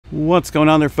What's going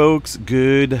on there, folks?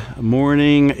 Good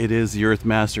morning. It is the Earth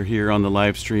Master here on the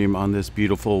live stream on this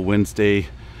beautiful Wednesday,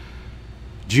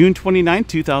 June 29th,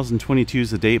 2022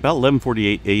 is the date, about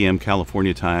 11:48 a.m.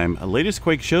 California time. A latest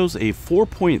quake shows a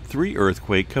 4.3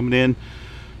 earthquake coming in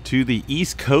to the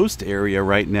East Coast area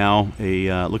right now.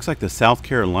 Looks like the South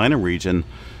Carolina region.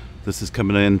 This is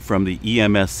coming in from the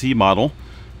EMSC model.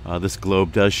 This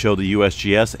globe does show the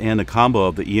USGS and a combo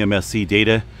of the EMSC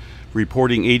data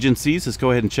reporting agencies. Let's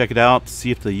go ahead and check it out,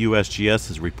 see if the USGS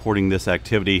is reporting this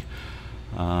activity.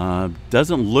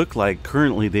 Doesn't look like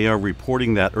currently they are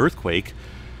reporting that earthquake,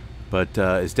 but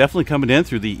it's definitely coming in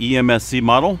through the EMSC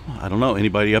model. I don't know,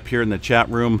 anybody up here in the chat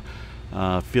room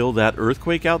feel that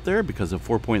earthquake out there? Because a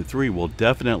 4.3 will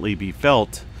definitely be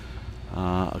felt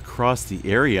across the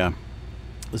area.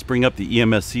 Let's bring up the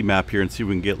EMSC map here and see if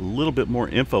we can get a little bit more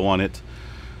info on it.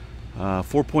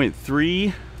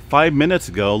 4.3 5 minutes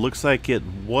ago, looks like it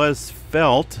was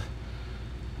felt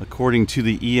according to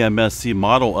the EMSC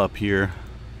model up here.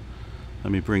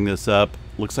 Let me bring this up.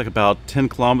 Looks like about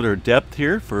 10-kilometer depth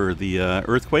here for the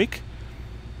earthquake.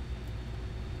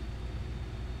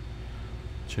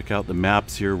 Check out the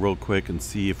maps here real quick and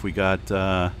see if we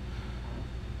got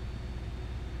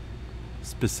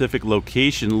specific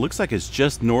location. Looks like it's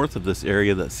just north of this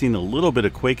area that's seen a little bit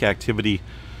of quake activity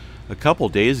a couple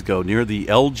days ago near the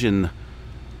Elgin,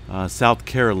 South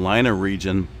Carolina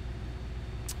region.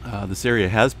 This area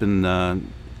has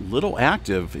been little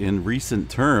active in recent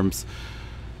terms,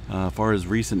 as far as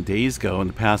recent days go, in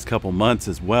the past couple months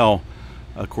as well.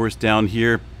 Of course, down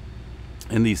here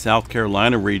in the South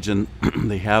Carolina region,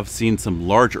 they have seen some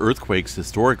large earthquakes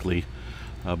historically,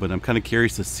 but I'm kind of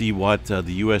curious to see what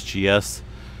the USGS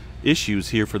issues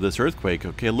here for this earthquake.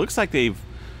 Okay, it looks like they've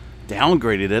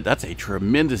downgraded it. That's a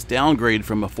tremendous downgrade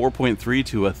from a 4.3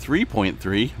 to a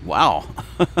 3.3. Wow.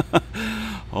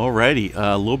 Alrighty,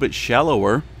 a little bit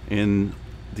shallower in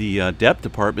the depth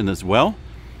department as well.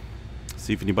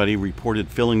 See if anybody reported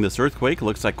feeling this earthquake. It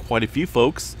looks like quite a few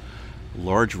folks.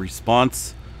 Large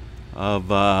response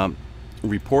of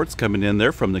reports coming in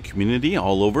there from the community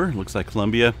all over. Looks like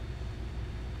Columbia,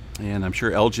 and I'm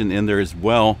sure Elgin in there as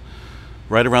well.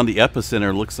 Right around the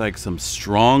epicenter, looks like some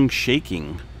strong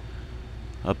shaking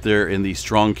up there in the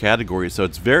strong category. So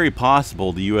it's very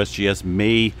possible the USGS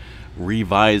may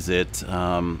revise it.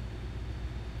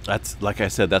 That's, like I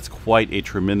said, that's quite a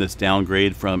tremendous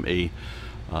downgrade from a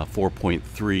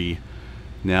 4.3.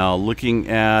 Now looking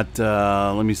at,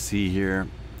 let me see here,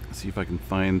 see if I can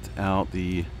find out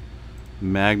the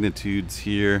magnitudes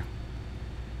here.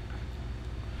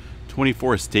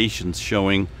 24 stations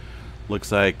showing,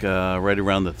 looks like right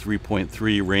around the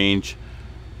 3.3 range.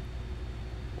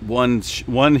 One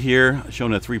here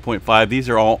showing a 3.5. These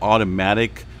are all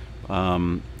automatic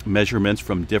measurements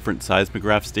from different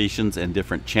seismograph stations and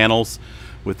different channels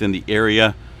within the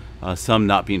area. Some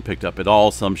not being picked up at all,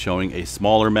 some showing a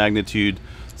smaller magnitude.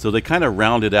 So they kind of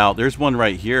round it out. There's one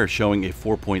right here showing a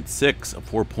 4.6, a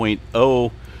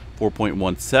 4.0,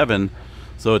 4.17.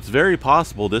 So it's very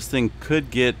possible this thing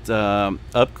could get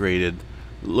upgraded.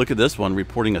 Look at this one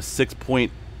reporting a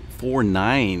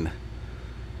 6.49.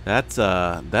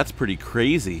 That's pretty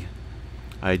crazy.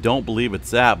 I don't believe it's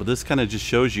that, but this kind of just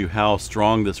shows you how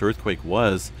strong this earthquake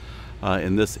was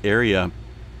in this area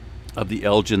of the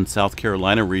Elgin, South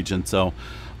Carolina region. So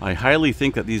I highly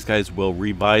think that these guys will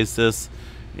revise this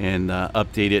and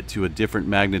update it to a different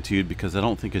magnitude, because I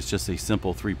don't think it's just a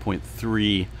simple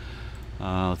 3.3.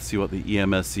 Let's see what the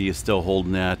EMSC is still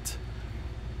holding at.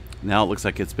 Now it looks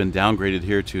like it's been downgraded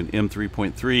here to an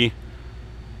M3.3.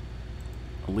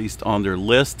 At least on their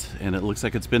list, and it looks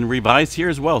like it's been revised here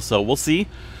as well. So we'll see.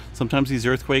 Sometimes these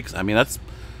earthquakes, I mean, that's,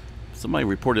 somebody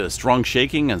reported a strong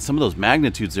shaking, and some of those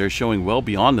magnitudes there showing well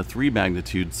beyond the 3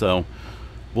 magnitude. So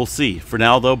we'll see. For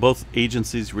now though, both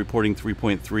agencies reporting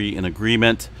 3.3 in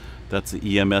agreement. That's the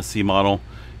EMSC model,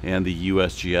 and the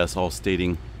USGS all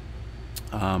stating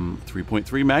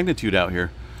 3.3 magnitude out here.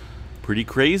 Pretty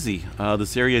crazy.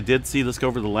 This area did see, let's go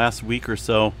over the last week or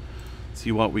so,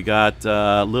 see what we got.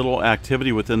 Little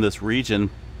activity within this region.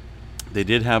 They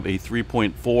did have a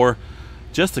 3.4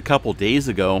 just a couple days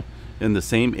ago in the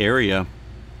same area.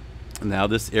 Now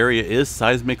this area is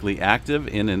seismically active,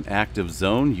 in an active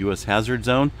zone, U.S. hazard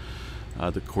zone.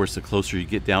 Of course, the closer you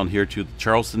get down here to the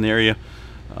Charleston area,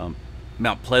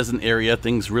 Mount Pleasant area,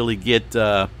 things really get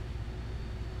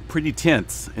pretty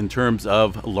tense in terms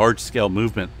of large-scale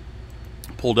movement.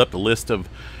 Pulled up the list of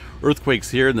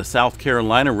earthquakes here in the South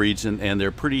Carolina region, and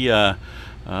they're pretty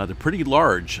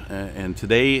large. And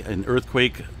today, an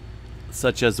earthquake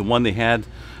such as the one they had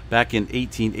back in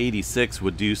 1886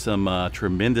 would do some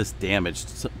tremendous damage.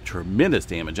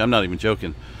 I'm not even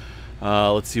joking.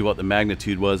 Let's see what the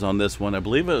magnitude was on this one. I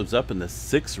believe it was up in the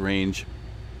 6 range.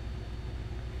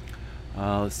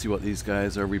 Let's see what these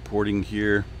guys are reporting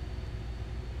here.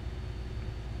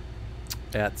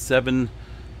 At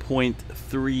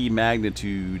 7.3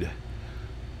 magnitude.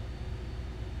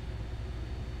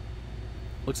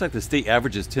 Looks like the state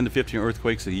averages 10 to 15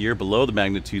 earthquakes a year below the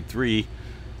magnitude 3.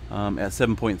 At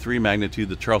 7.3 magnitude,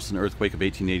 the Charleston earthquake of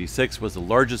 1886 was the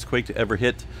largest quake to ever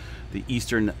hit the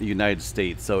eastern United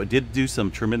States. So it did do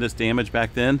some tremendous damage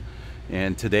back then.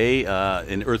 And today,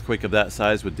 an earthquake of that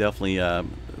size would definitely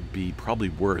be probably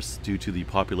worse due to the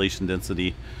population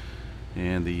density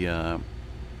and the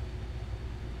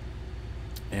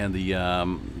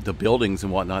buildings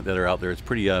and whatnot that are out there. It's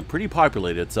pretty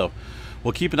populated. So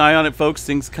we'll keep an eye on it, folks.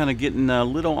 Things kind of getting a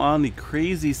little on the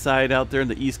crazy side out there in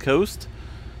the East Coast.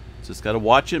 Just got to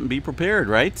watch it and be prepared,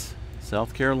 right?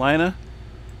 South Carolina,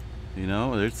 you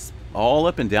know, it's all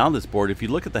up and down this board. If you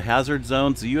look at the hazard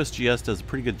zones, the USGS does a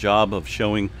pretty good job of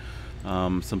showing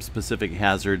some specific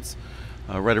hazards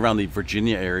right around the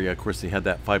Virginia area. Of course, they had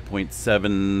that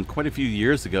 5.7 quite a few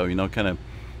years ago, you know, kind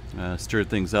of stirred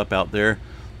things up out there.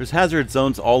 There's hazard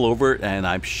zones all over, and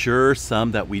I'm sure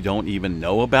some that we don't even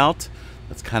know about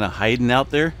that's kind of hiding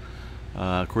out there.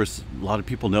 Of course, a lot of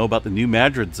people know about the New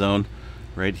Madrid zone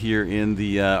right here in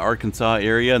the Arkansas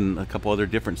area and a couple other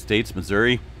different states,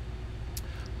 Missouri.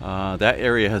 That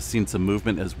area has seen some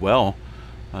movement as well.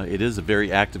 It is a very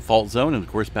active fault zone, and of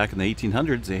course back in the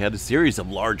 1800s they had a series of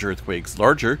large earthquakes,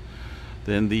 larger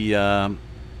than the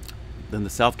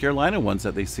South Carolina ones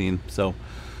that they've seen. So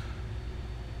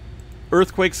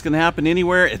earthquakes can happen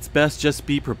anywhere. It's best just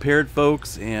be prepared,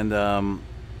 folks. And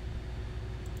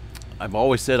I've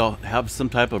always said I'll have some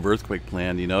type of earthquake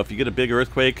plan. You know, if you get a big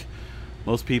earthquake,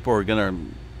 most people are gonna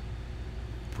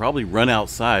probably run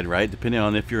outside, right? Depending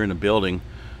on if you're in a building.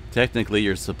 Technically,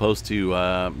 you're supposed to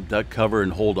duck cover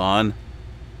and hold on.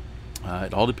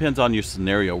 It all depends on your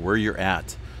scenario, where you're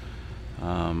at,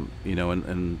 you know,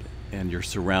 and your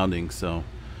surroundings. So,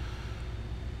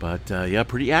 but yeah,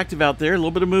 pretty active out there. A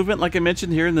little bit of movement, like I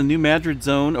mentioned, here in the New Madrid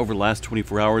zone over the last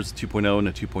 24 hours, 2.0 and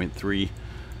a 2.3. A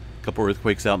couple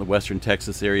earthquakes out in the western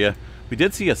Texas area. We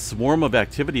did see a swarm of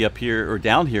activity up here, or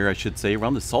down here, I should say,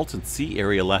 around the Salton Sea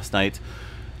area last night.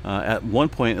 At one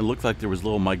point, it looked like there was a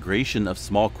little migration of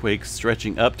small quakes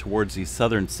stretching up towards the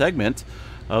southern segment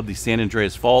of the San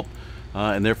Andreas Fault,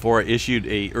 and therefore issued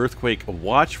a earthquake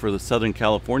watch for the Southern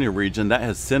California region. That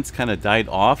has since kind of died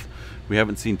off. We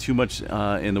haven't seen too much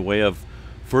in the way of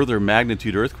further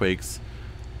magnitude earthquakes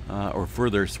or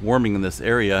further swarming in this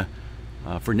area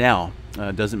for now.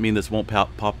 Doesn't mean this won't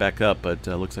pop back up, but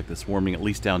looks like the swarming, at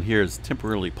least down here, is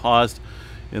temporarily paused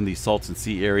in the Salton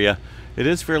Sea area. It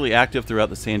is fairly active throughout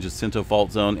the San Jacinto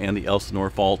Fault Zone and the Elsinore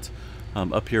Fault.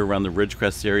 Up here around the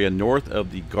Ridgecrest area, north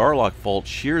of the Garlock Fault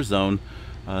shear zone,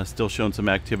 still showing some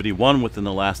activity. One within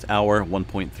the last hour,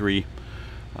 1.3.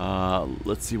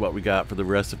 Let's see what we got for the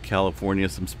rest of California.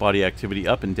 Some spotty activity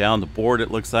up and down the board,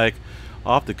 it looks like.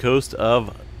 Off the coast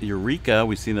of Eureka,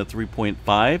 we've seen a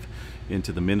 3.5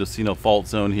 into the Mendocino Fault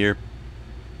Zone here,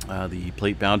 the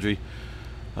plate boundary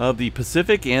of the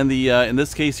Pacific, and the in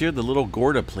this case here, the Little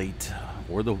Gorda Plate,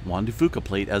 or the Juan de Fuca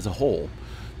Plate as a whole,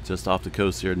 just off the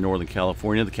coast here in Northern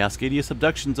California. The Cascadia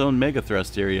Subduction Zone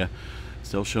megathrust area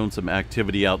still showing some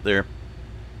activity out there.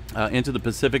 Into the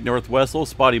Pacific Northwest, a little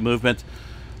spotty movement,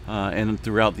 and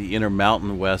throughout the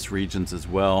Intermountain West regions as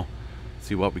well.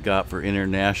 See what we got for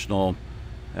international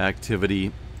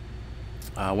activity.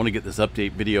 I want to get this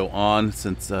update video on,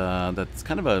 since that's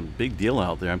kind of a big deal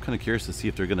out there. I'm kind of curious to see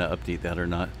if they're going to update that or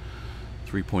not.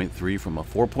 3.3 from a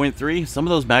 4.3. Some of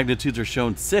those magnitudes are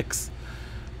showing 6.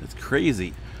 It's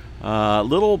crazy.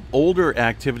 Little older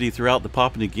activity throughout the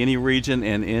Papua New Guinea region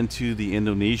and into the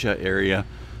Indonesia area.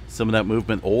 Some of that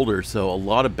movement older, so a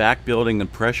lot of back building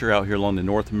and pressure out here along the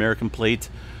North American plate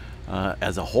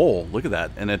as a whole. Look at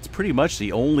that, and it's pretty much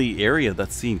the only area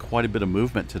that's seeing quite a bit of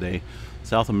movement today.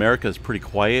 South America is pretty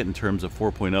quiet in terms of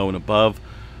 4.0 and above.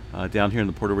 Down here in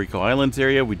the Puerto Rico Islands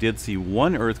area, we did see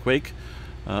one earthquake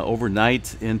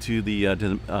overnight into the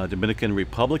Dominican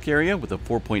Republic area with a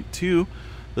 4.2.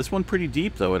 This one pretty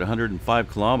deep though, at 105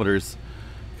 kilometers.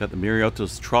 Got the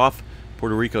Mariotos Trough,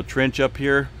 Puerto Rico Trench up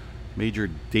here. Major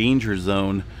danger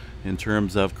zone in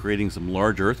terms of creating some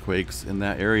large earthquakes in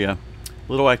that area.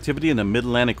 Little activity in the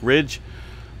Mid-Atlantic Ridge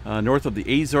north of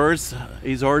the Azores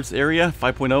area,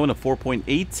 5.0 and a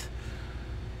 4.8.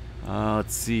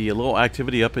 Let's see, a little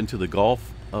activity up into the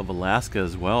Gulf of Alaska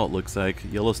as well, it looks like.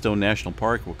 Yellowstone National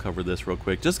Park, we'll cover this real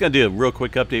quick. Just gonna do a real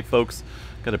quick update, folks.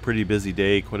 Got a pretty busy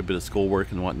day, quite a bit of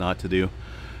schoolwork and whatnot to do.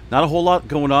 Not a whole lot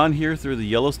going on here through the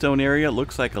Yellowstone area. It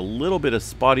looks like a little bit of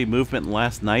spotty movement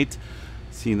last night.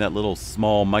 Seeing that little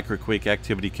small microquake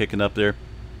activity kicking up there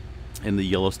in the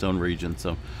Yellowstone region.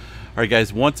 So, all right,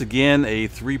 guys, once again, a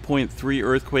 3.3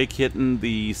 earthquake hitting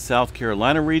the South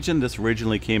Carolina region. This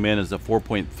originally came in as a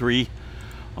 4.3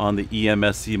 on the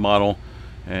EMSC model.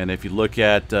 And if you look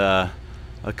at a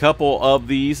couple of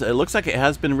these, it looks like it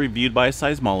has been reviewed by a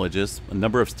seismologist. A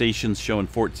number of stations showing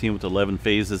 14 with 11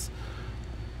 phases.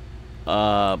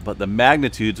 But the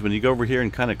magnitudes, when you go over here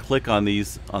and kind of click on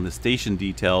these, on the station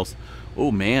details,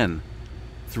 oh man,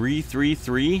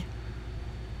 333.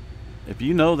 If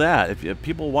you know that, if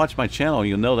people watch my channel,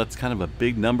 you'll know that's kind of a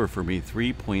big number for me,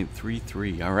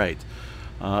 3.33. All right.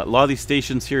 A lot of these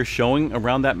stations here showing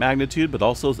around that magnitude, but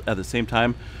also at the same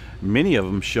time, many of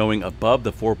them showing above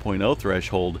the 4.0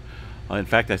 threshold. In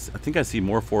fact, I think I see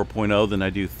more 4.0 than I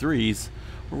do 3s,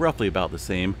 roughly about the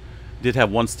same. Did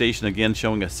have one station again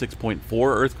showing a 6.4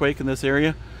 earthquake in this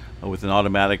area with an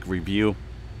automatic review.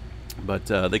 But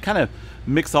they kind of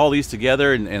mix all these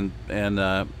together and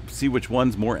see which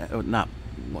one's more, not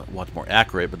what's more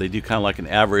accurate, but they do kind of like an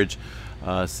average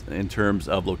in terms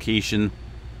of location.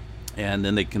 And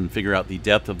then they can figure out the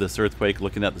depth of this earthquake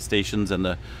looking at the stations and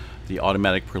the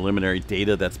automatic preliminary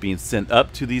data that's being sent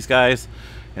up to these guys.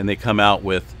 And they come out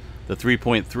with the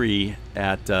 3.3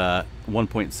 at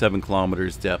 1.7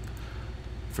 kilometers depth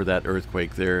for that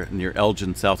earthquake there near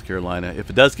Elgin, South Carolina. If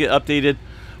it does get updated,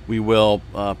 we will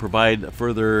provide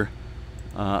further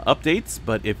updates.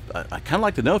 But if I kind of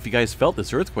like to know if you guys felt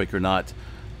this earthquake or not.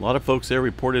 A lot of folks there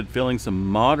reported feeling some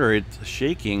moderate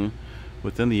shaking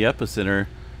within the epicenter.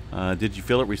 Did you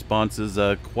feel it? Responses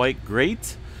quite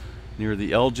great near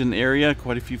the Elgin area.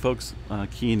 Quite a few folks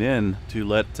keying in to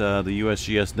let the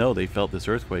USGS know they felt this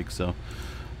earthquake. So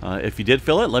if you did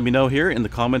feel it, let me know here in the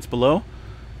comments below.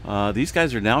 These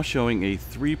guys are now showing a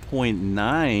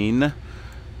 3.9,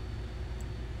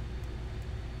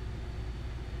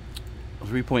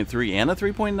 3.3 and a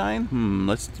 3.9.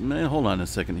 Let's hold on a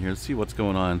second here. Let's see what's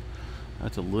going on.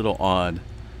 That's a little odd.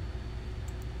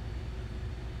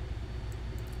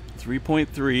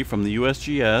 3.3 from the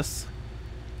USGS.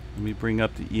 Let me bring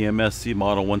up the EMSC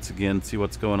model once again, see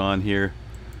what's going on here.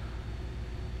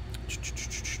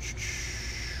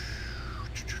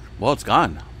 Well, it's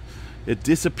gone. It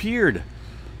disappeared.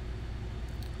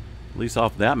 At least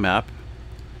off that map.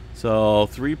 So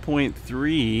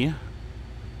 3.3.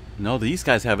 No, these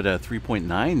guys have it at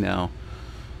 3.9 now.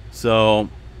 So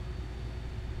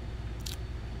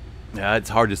yeah, it's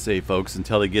hard to say, folks,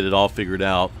 until they get it all figured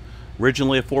out.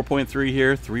 Originally a 4.3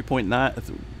 here,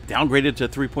 3.9, downgraded to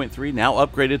 3.3, now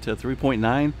upgraded to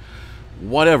 3.9.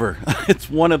 Whatever. It's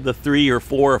one of the 3 or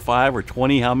 4 or 5 or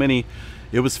 20, how many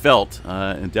it was felt.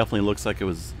 It definitely looks like it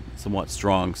was somewhat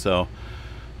strong. So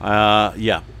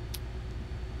yeah,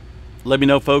 let me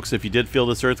know, folks, if you did feel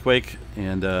this earthquake.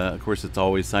 And of course, it's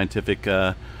always scientific,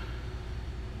 of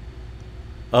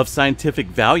scientific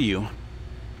value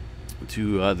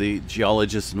to the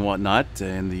geologists and whatnot,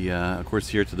 and the of course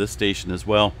here to this station as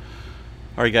well.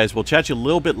 All right, guys, we'll chat you a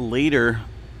little bit later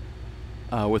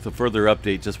with a further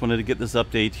update. Just wanted to get this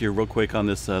update here real quick on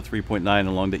this 3.9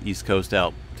 along the East Coast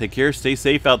out. Take care, stay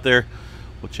safe out there.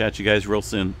 We'll chat you guys real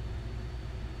soon.